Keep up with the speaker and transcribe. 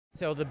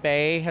So the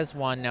Bay has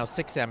won now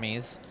 6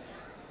 Emmys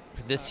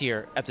this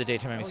year at the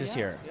Daytime Emmys this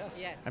year.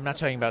 Yes. I'm not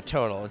talking about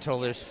total. In total,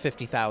 there's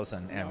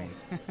 50,000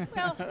 Emmys.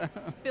 Well,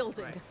 it's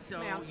building. Right. It's So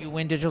mounting. you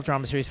win digital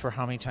drama series for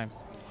how many times?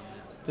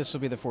 This will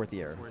be the 4th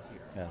year. 4th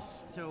year.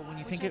 Yes. So when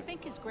you Which think I it,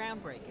 think is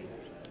groundbreaking.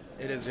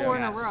 It is. Four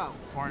in yeah. a row.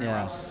 4 in a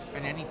Yes. row,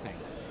 and anything.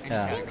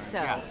 Yeah. I think so.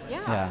 Yeah.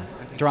 Yeah.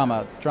 I think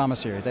Drama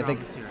series. I Drama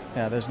think. series.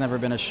 Yeah. There's never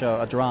been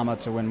a drama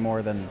to win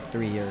more than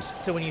 3 years.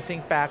 So when you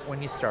think back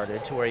when you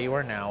started to where you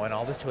are now and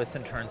all the twists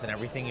and turns and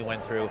everything you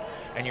went through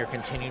and your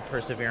continued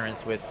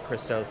perseverance with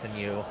Kristos and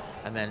you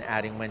and then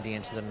adding Wendy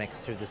into the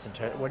mix through this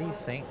entire, what do you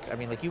think? I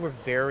mean, like you were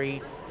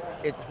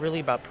it's really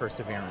about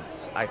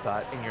perseverance, I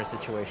thought, in your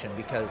situation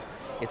because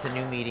it's a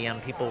new medium.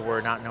 People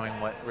were not knowing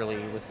what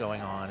really was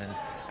going on. And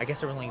I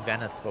guess there was only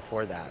Venice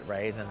before that,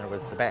 right? And then there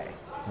was the Bay.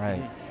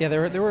 Right. Yeah.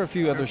 There were a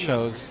few other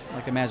shows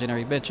like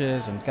Imaginary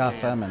Bitches and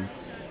Gotham, and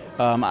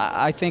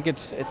I think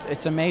it's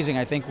amazing.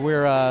 I think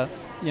we're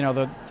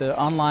the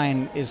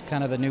online is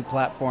kind of the new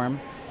platform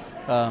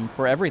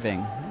for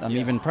everything,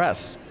 even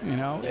press.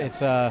 It's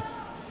so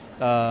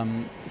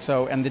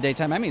and the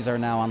Daytime Emmys are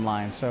now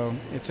online, so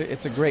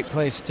it's a great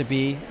place to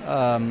be.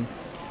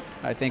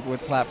 I think with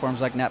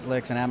platforms like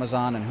Netflix and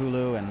Amazon and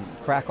Hulu and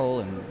Crackle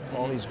and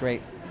all these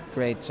great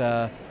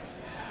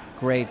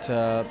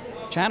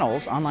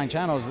channels, online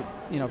channels,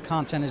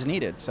 content is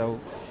needed. So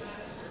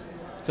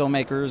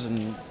filmmakers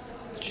and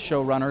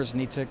showrunners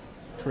need to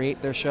create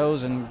their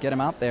shows and get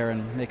them out there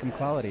and make them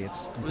quality.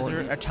 It's important. Was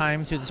there a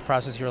time through this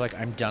process you were like,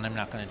 I'm done, I'm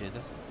not going to do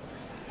this?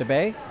 The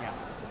Bay? Yeah.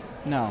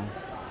 No.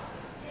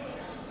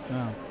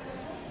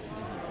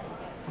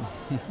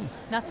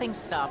 Nothing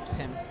stops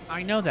him.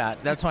 I know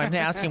that. That's why I'm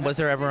asking, was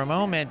there ever a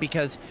moment?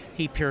 Because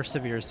he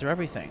perseveres through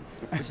everything,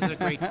 which is a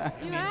great...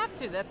 You have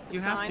to. That's the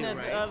You have sign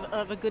to,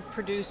 of a good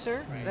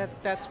producer. Right.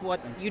 That's what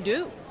you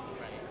do.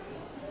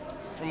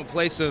 From a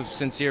place of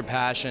sincere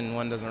passion,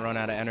 one doesn't run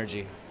out of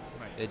energy.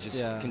 Right. It just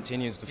Yeah.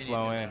 continues to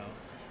flow in.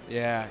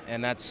 Yeah,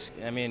 and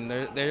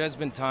there has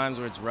been times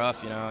where it's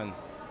rough, and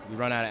we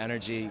run out of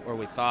energy, or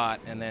we thought,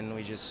 and then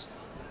we just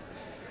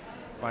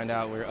find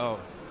out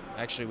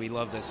actually we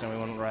love this and we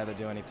wouldn't rather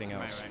do anything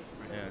else. Right.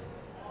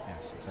 Yeah.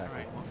 Yes,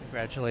 exactly. Well,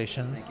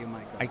 congratulations. Thank you,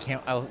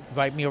 Michael. I'll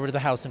invite me over to the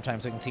house sometime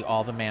so I can see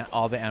all the Emmys.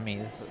 All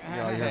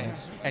your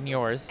Emmys. And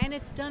yours. And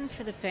it's done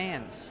for the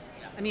fans.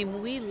 I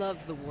mean, we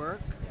love the work,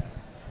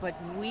 Yes. but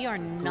we are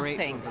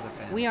nothing. for the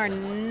fans, We are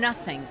yes.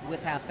 nothing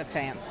without the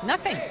fans.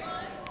 Nothing.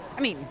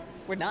 I mean,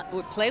 we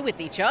play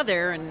with each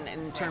other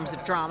in terms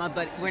of drama,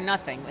 but we're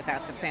nothing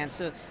without the fans.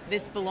 So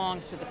this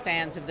belongs to the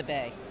fans of the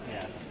Bay.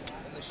 Yes.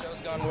 And the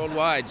show's gone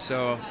worldwide,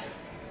 so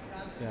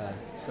Yeah.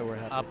 So we're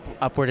happy.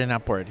 Upward and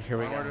upward. Here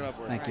we onward go. and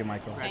upward. Thank you,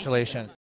 Michael. Congratulations.